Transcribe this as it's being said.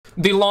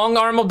The long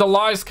arm of the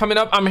law is coming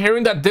up. I'm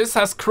hearing that this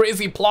has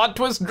crazy plot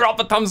twists. Drop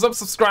a thumbs up,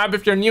 subscribe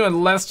if you're new,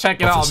 and let's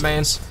check it out,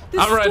 man.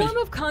 I'm ready. The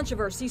storm of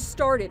controversy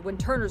started when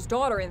Turner's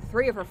daughter and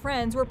 3 of her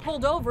friends were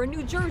pulled over in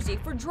New Jersey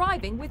for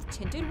driving with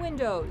tinted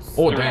windows.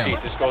 Oh, damn.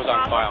 This goes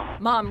on file.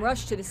 Mom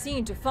rushed to the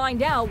scene to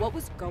find out what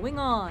was going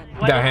on.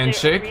 The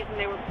handshake? The reason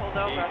they were pulled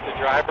over? The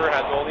driver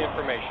has all the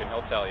information.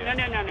 He'll tell you.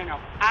 No.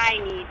 I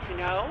need to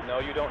know. No,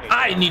 you don't need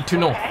I need to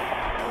know.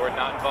 Okay. We're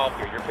not involved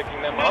here. You're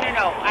picking them up.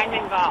 No, I'm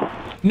involved.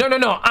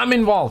 No, I'm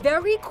involved.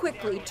 Very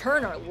quickly,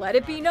 Turner let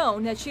it be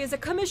known that she is a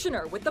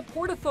commissioner with the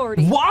Port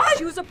Authority. What?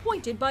 She was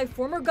appointed by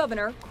former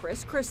Governor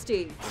Chris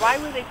Christie. Why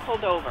were they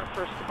pulled over,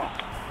 first of all?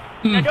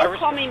 Now, don't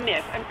call me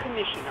Miss. I'm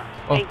Commissioner.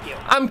 Thank you.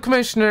 I'm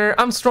Commissioner.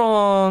 I'm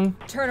strong.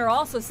 Turner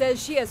also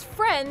says she has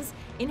friends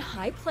in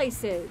high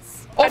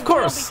places. Of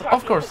course. And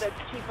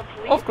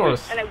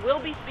I will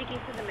be speaking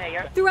to the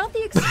mayor. Throughout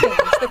the exchange,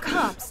 the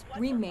cops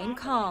remain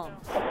calm.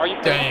 Are you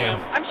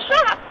Damn. I'm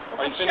shocked.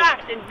 I'm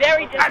shocked and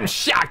very disappointed. I'm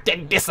shocked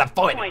and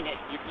disappointed.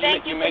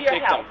 Thank you for your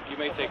help. You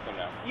may take them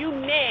now. You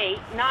may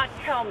not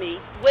tell me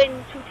when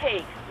to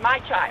take my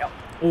child.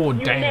 Oh,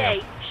 You damn.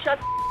 may shut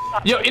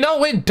up. Yo, you know,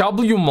 wait,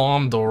 W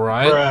mom though,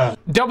 right? Bruh.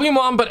 W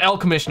mom, but L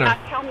commissioner.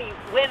 Not tell me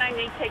when I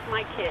may take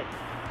my kids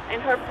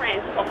and her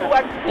friends who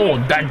are Oh,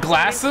 that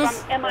glasses?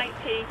 from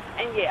MIT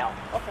and Yale.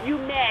 You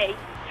may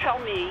tell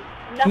me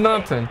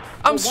Nothing.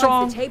 I'm But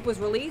strong. Once the tape was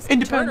released,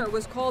 Independent. Turner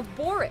was called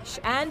boorish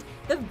and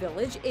the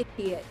village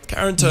idiot.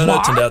 Karen Turner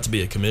What? turned out to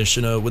be a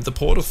commissioner with the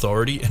Port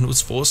Authority and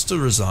was forced to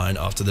resign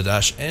after the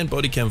dash and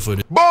body cam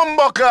footage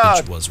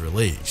was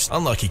released.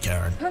 Unlucky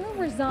Karen. Turner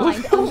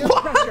resigned under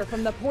pressure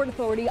from the Port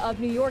Authority of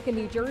New York and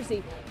New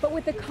Jersey, but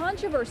with the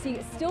controversy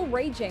still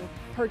raging,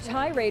 her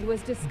tirade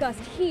was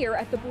discussed here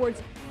at the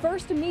board's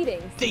first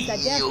meeting since that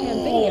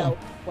dashcam video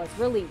was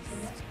released.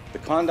 The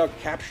conduct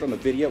captured on the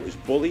video is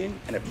bullying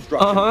and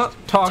obstruction.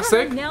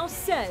 Toxic. Turner now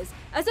says,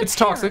 as a It's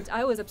parent, toxic.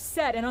 I was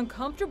upset and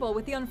uncomfortable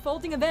with the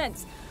unfolding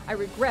events. I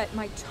regret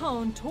my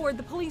tone toward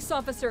the police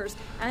officers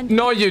and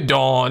No, you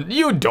don't.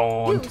 You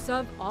don't. use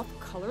of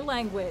off-color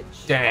language.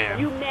 Damn.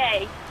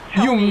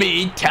 You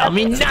may tell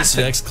me This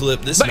nothing. next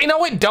clip, this But you know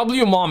what?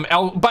 W mom,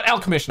 but L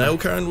commissioner. male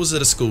Karen was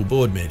at a school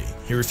board meeting.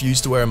 He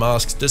refused to wear a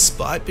mask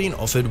despite being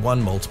offered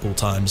one multiple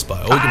times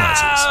by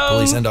organizers.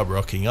 Police end up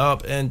rocking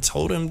up and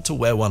told him to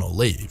wear one or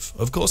leave.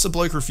 Of course, the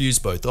bloke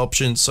refused both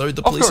options, so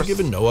the police are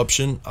given no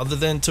option other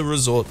than to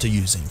resort to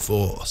using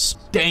force.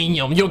 Damn,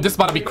 yo, this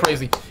about to be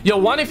crazy. Yo,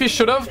 one, if you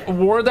should have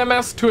wore the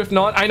mask, two, if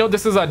not. I know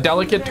this is a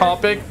delicate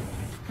topic.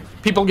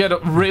 People get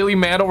really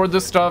mad over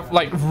this stuff,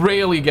 like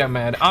really get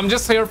mad. I'm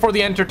just here for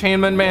the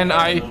entertainment, man.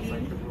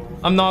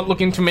 I'm not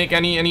looking to make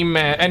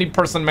any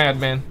person mad,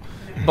 man.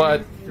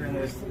 But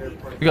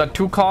we got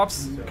 2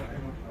 cops.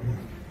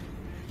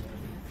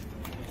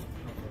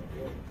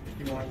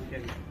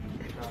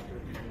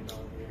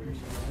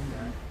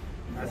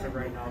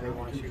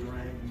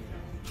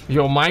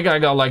 Yo, my guy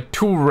got like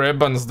 2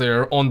 ribbons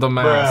there on the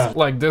mask. Bruh.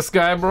 Like this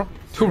guy, bro.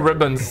 2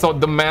 ribbons, so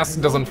the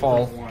mask doesn't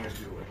fall.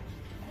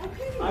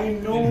 I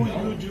know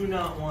you do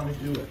not want to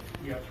do it.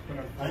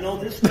 I know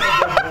this guy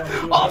doesn't want to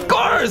do it. Of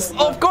course,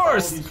 of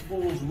course. These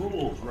fools'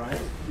 rules, right?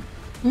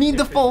 Need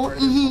the full.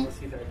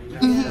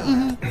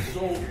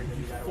 So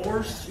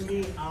force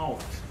me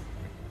out.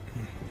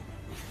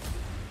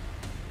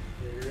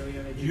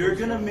 You're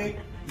gonna make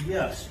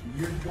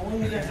you're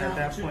going to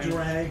have to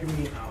drag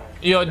me out.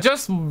 Yo,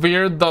 just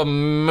wear the.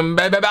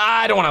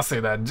 I don't want to say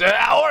that.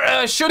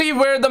 Or should he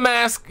wear the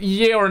mask?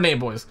 Yeah or nay,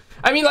 boys?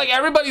 I mean, like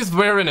everybody's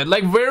wearing it.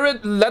 Like wear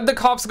it, let the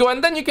cops go,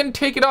 and then you can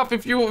take it off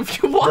if you want.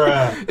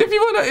 Bruh. If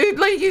you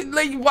wanna,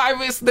 like why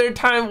waste their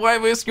time? Why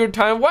waste your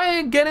time?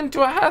 Why get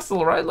into a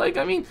hassle, right? Like,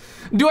 I mean,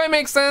 do I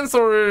make sense?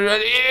 Or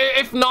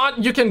if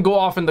not, you can go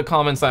off in the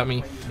comments at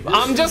me.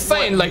 I'm just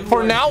saying, like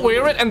for now,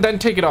 wear it and then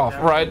take it off,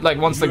 right? Like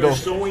once they go. You're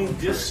sowing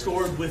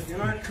discord within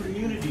our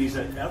communities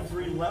at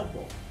every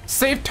level.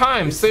 Save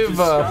time, It's save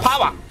disgusting.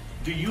 power.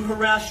 Do you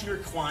harass your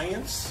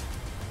clients?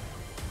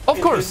 Of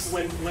course.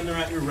 When they're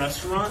at your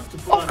restaurant to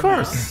put Of on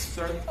course.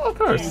 masks? Of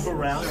course. Do you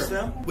harass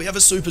them? We have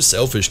a super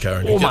selfish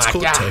Karen who Oh gets my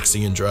caught God.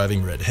 texting and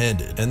driving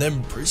red-handed, and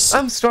then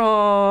I'm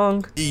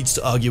strong. proceeds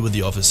to argue with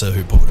the officer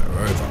who pulled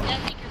her over.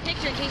 Take your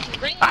picture in case you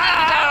bring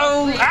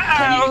Ow!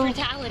 Ow!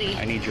 brutality.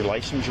 I need your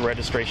license, your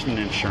registration, and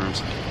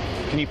insurance.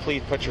 Can you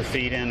please put your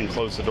feet in and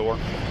close the door?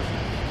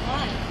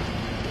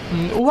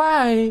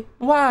 Why?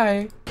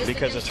 Why?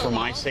 Because it's for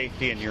my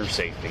safety and your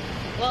safety.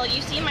 Well, you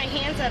see my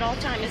hands at all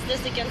time. Is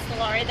this against the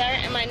law right there?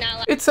 Am I not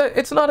allowed?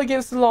 It's not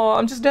against the law.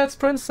 I'm just Dad's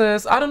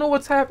princess. I don't know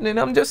what's happening.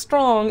 I'm just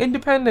strong,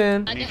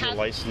 independent. I need your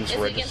license, Is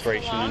it against the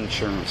registration, law? and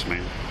insurance,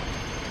 man.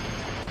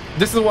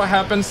 This is what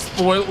happens.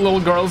 Spoiled little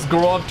girls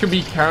grow up to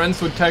be Karens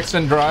who text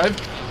and drive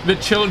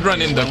with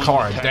children in the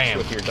car. Text Damn.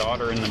 With your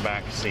daughter in the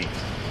back seat.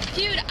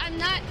 Dude, I'm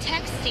not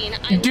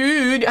texting.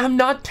 Dude, I'm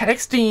not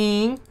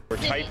texting. We're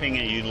typing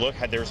and you look,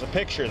 there's a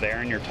picture there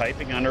and you're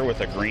typing under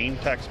with a green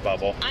text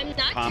bubble. I'm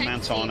not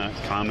comments texting. on it.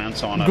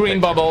 Comments on a Green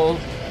picture. bubble.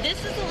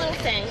 This is a little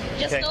thing.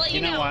 Just Okay, to let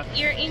you know, what?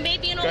 you may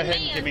be an Go old ahead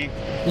man. and give me.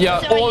 Yeah,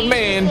 So I old use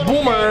man, this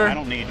little boomer. I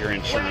don't need your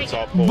insurance.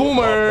 I'll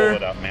Boomer. pull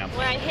it up, ma'am.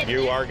 Where I hit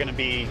You this. are going to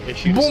be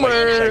issued Boomer.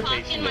 a Talk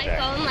citation in my today.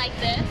 phone like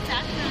this.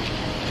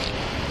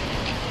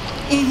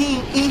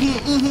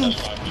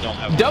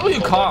 W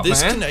cop,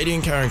 This man.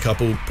 Canadian Karen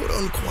couple put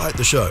on quite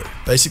the show.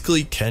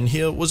 Basically, Ken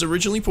here was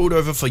originally pulled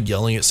over for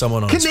yelling at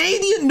someone on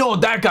Canadian? No,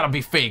 that gotta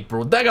be fake,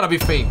 bro. That gotta be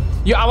fake.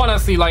 Yeah, I wanna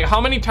see, like,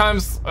 how many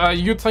times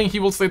you think he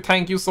will say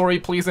thank you, sorry,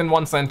 please in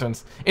one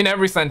sentence. In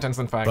every sentence,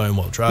 in fact. phone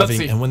while driving,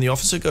 see. and when the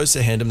officer goes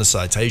to hand him the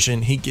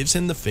citation, he gives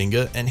him the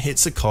finger and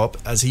hits the cop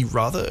as he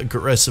rather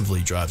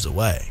aggressively drives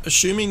away.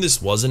 Assuming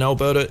this was in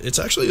Alberta, it's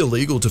actually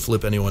illegal to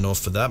flip anyone off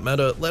for that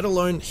matter, let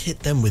alone hit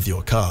them with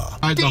your car.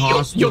 At the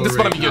hospital this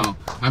right better be good. now.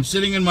 I'm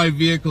sitting in my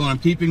vehicle and I'm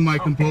keeping my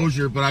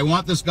composure, but I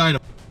want this guy to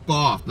f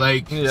off.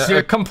 Like,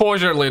 Yeah,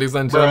 composure, ladies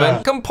and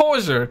gentlemen.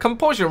 Composure,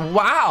 composure.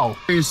 Wow.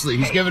 seriously,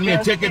 he's giving me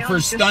a ticket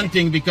for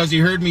stunting because he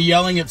heard me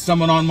yelling at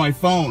someone on my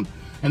phone.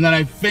 And then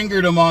I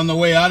fingered him on the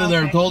way out of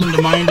there and told him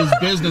to mind his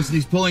business, and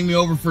he's pulling me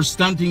over for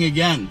stunting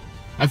again.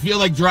 I feel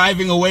like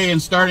driving away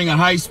and starting a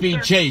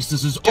high-speed chase.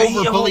 This is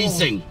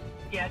over-policing.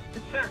 Yes,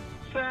 sir.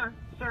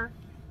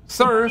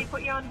 Sir. Let me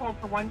put you on hold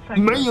for 1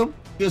 second.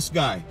 This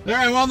guy. There,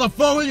 I'm on the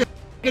phone with your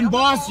f***ing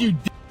boss, you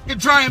d***. You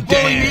try and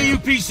bully me, you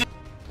piece of...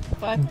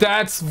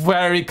 That's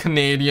very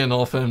Canadian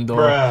of him, though.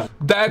 Bruh.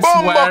 That's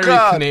very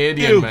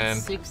Canadian, man.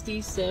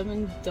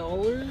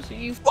 $67? Are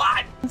you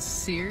What?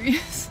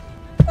 serious?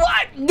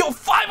 What? Yo,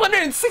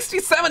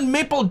 567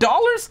 maple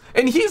dollars?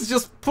 And he's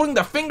just putting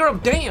the finger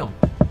up. Damn.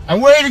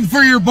 I'm waiting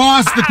for your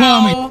boss to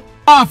call me. Ow.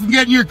 Off and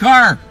get in your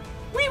car.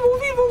 Weevil,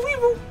 weevil,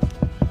 weevil.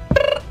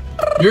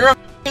 You're a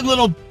f***ing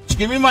little bitch.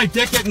 Give me my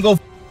ticket and go f***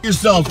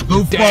 yourself,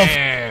 goofball.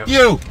 Damn.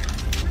 You.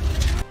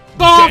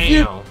 Go off,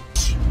 you. Damn.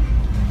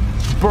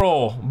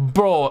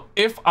 Bro,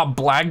 if a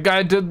black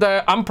guy did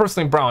that, I'm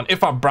personally brown.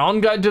 If a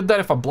brown guy did that,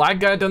 if a black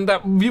guy did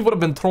that, we would have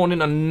been thrown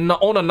in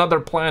on another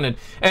planet.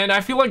 And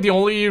I feel like the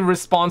only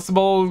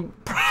responsible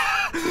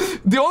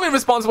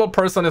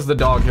person is the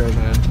dog here,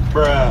 man.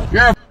 Bruh.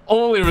 You're a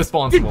Only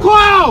responsible.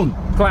 clown.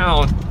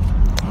 Clown.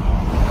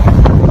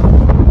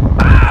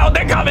 Ow,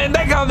 they're coming,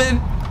 they're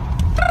coming.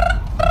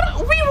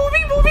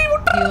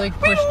 He like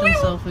pushed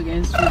himself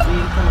against your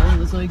vehicle and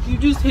was like, "You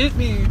just hit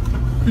me."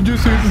 You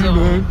just hit me,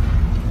 man.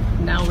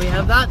 Now we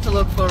have that to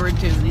look forward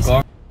to. These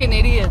fucking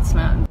idiots,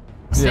 man.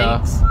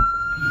 Yeah. Sakes.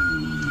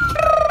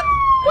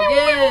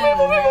 Again.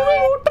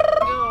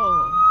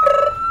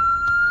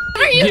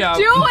 What are you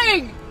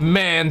doing?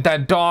 Man,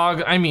 that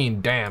dog, I mean,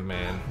 damn,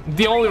 man.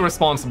 The only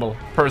responsible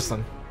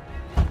person.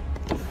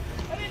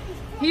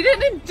 He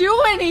didn't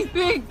do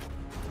anything.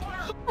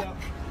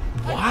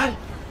 What?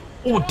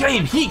 Oh,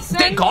 damn, they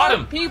Send got more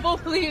him. people,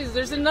 please.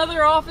 There's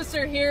another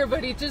officer here,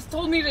 but he just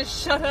told me to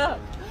shut up.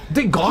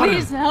 They got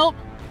Please him. help.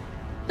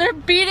 They're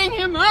beating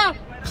him up.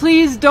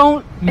 Please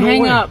don't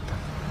hang way. up.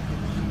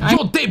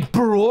 Yo, they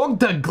broke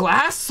the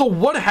glass? So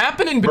what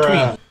happened in between?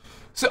 Bruh.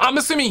 So I'm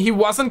assuming he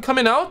wasn't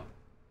coming out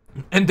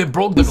and they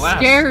broke the glass.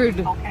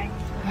 Scared.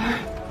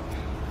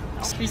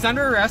 He's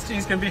under arrest and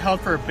he's going to be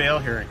held for a bail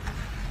hearing.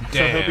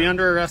 So he'll be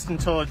under arrest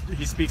until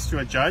he speaks to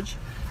a judge,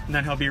 and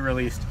then he'll be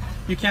released.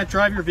 You can't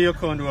drive your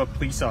vehicle into a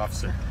police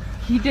officer.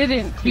 He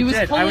didn't. He was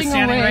did. pulling I was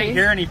standing away. right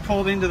here and he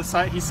pulled into the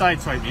side. He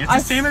sideswiped me. It's the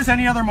same as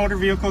any other motor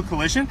vehicle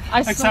collision,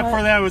 except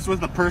for that it was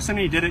with a person.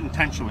 He did it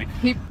intentionally.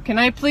 Can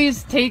I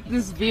please take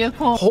this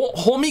vehicle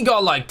Homie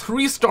got like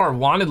 3-star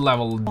wanted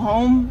level.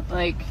 home?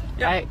 Like,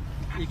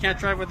 You can't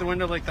drive with the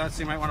window like that, so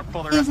you might want to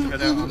pull the rest of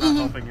it out. I'm not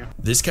helping you.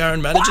 This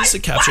Karen manages to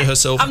capture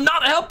herself. I'm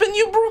not helping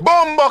you, bro.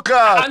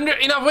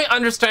 In a way,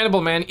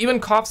 understandable, man. Even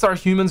cops are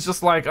humans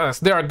just like us.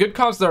 There are good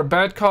cops, there are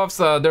bad cops,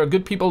 there are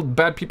good people,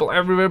 bad people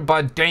everywhere.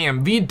 But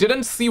damn, we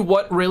didn't see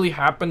what really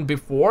happened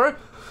before.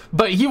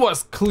 But he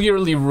was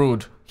clearly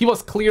rude. He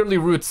was clearly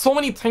rude. So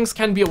many things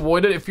can be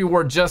avoided if you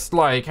were just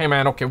like, hey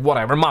man, okay,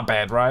 whatever, my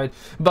bad, right?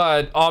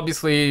 But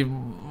obviously,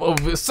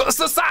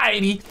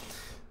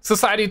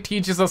 society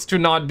teaches us to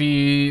not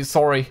be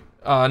sorry,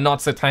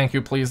 not say thank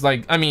you, please.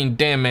 Like, I mean,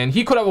 damn, man,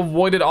 he could have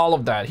avoided all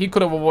of that. He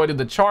could have avoided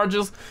the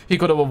charges. He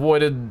could have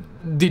avoided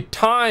the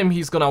time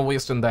he's gonna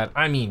waste in that.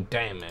 I mean,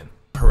 damn, man.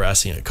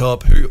 Harassing a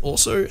cop who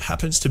also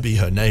happens to be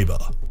her neighbor.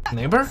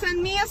 Neighbor?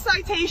 Send me a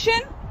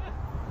citation?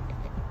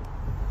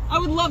 I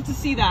would love to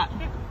see that.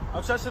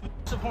 Obsessive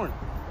porn.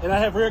 And I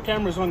have rear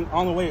cameras on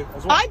the way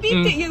as well. I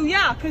beeped at you,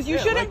 yeah, because you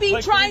shouldn't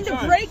be trying to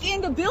break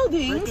into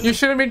buildings. You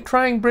shouldn't be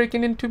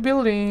breaking into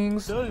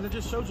buildings. That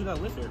just shows you that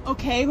I live here.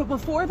 Okay, but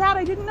before that,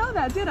 I didn't know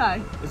that, did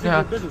I?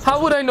 Yeah. How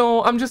would I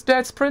know? I'm just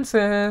Dad's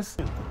princess.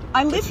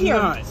 I live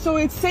here, so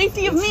it's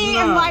safety of me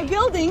and my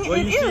building. Well,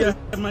 it you see, is. I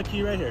have my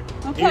key right here.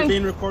 Okay. And you're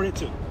being recorded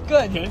too.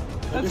 Good. Okay.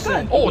 That's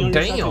good. Oh,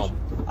 damn.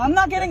 I'm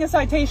not getting a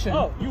citation.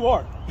 Oh, you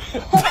are.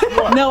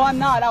 No, I'm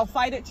not. I'll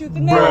fight it tooth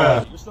and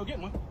nail. You're still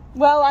getting one.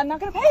 Well, I'm not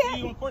gonna pay it. See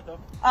you in court, though.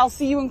 I'll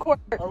see you in court,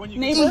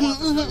 neighbor.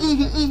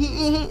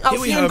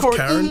 Here we have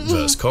Karen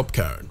versus Cop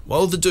Karen.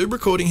 While the dude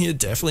recording here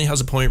definitely has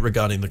a point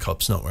regarding the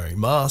cops not wearing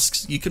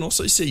masks, you can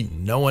also see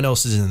no one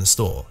else is in the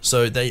store,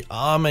 so they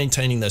are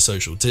maintaining their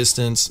social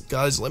distance.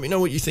 Guys, let me know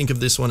what you think of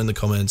this one in the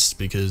comments,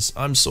 because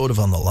I'm sort of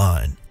on the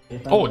line.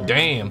 Oh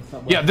damn.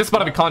 Yeah, this is about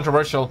to be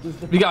controversial.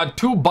 We got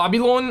 2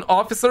 Babylon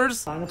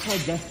officers. I'm gonna try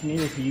guest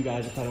neighbor for you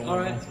guys if I don't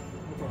want to.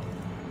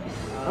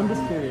 I'm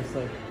just curious,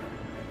 like.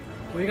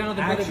 Well, you got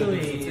actually,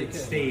 it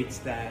states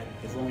that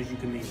as long as you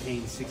can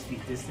maintain 6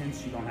 feet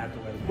distance, you don't have to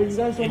wear the mask. But you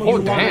guys don't if know you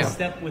want damn. to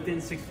step within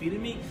 6 feet of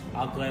me,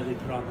 I'll gladly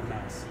put on the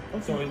mask.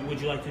 Okay. So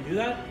would you like to do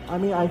that? I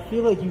mean, I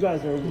feel like you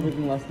guys are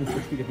living less than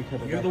 6 feet of each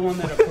other. You're the one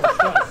that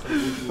approached us.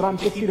 So but I'm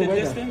 6 feet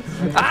away then.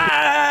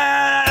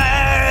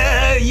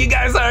 You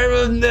guys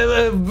are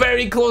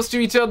very close to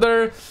each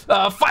other.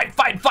 Fight,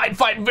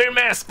 wear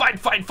mask,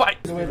 fight.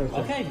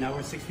 Okay, now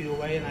we're 6 feet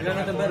away and I don't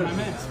have to wear my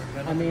mask.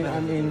 I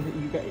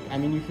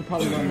mean, you should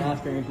probably wear a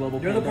mask during a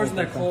global You're the person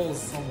that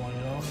calls someone, you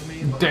know what I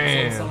mean?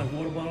 Damn. Like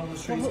water bottle on the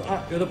streets.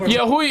 You're the person.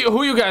 Yeah,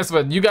 who you guys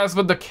with? You guys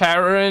with the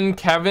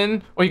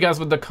Kevin, or you guys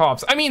with the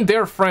cops? I mean,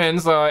 they're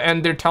friends,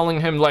 and they're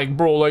telling him like,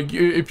 bro, like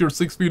if you're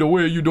 6 feet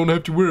away, you don't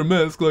have to wear a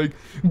mask. Like,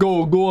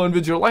 go on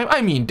with your life.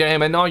 I mean,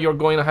 damn, and now you're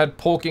going ahead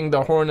poking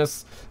the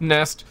hornet's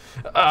nest,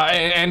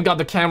 and got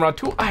the camera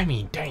too. I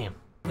mean, damn.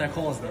 That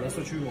calls though. That's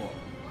what you are.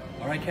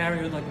 All right, Carrie,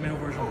 you're like the male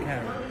version of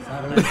Carrie.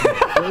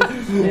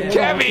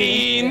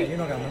 Kevin. Yeah, you're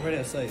not gonna remember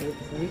to say it.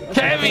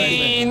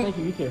 Kevin. Thank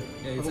you, you too.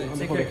 Yeah, you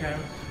take care,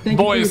 Karen.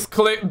 Boys,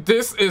 click.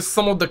 This is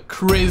some of the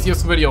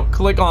craziest video.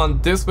 Click on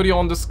this video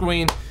on the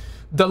screen.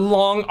 The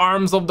long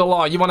arms of the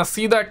law. You want to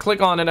see that?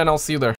 Click on it and I'll see you there.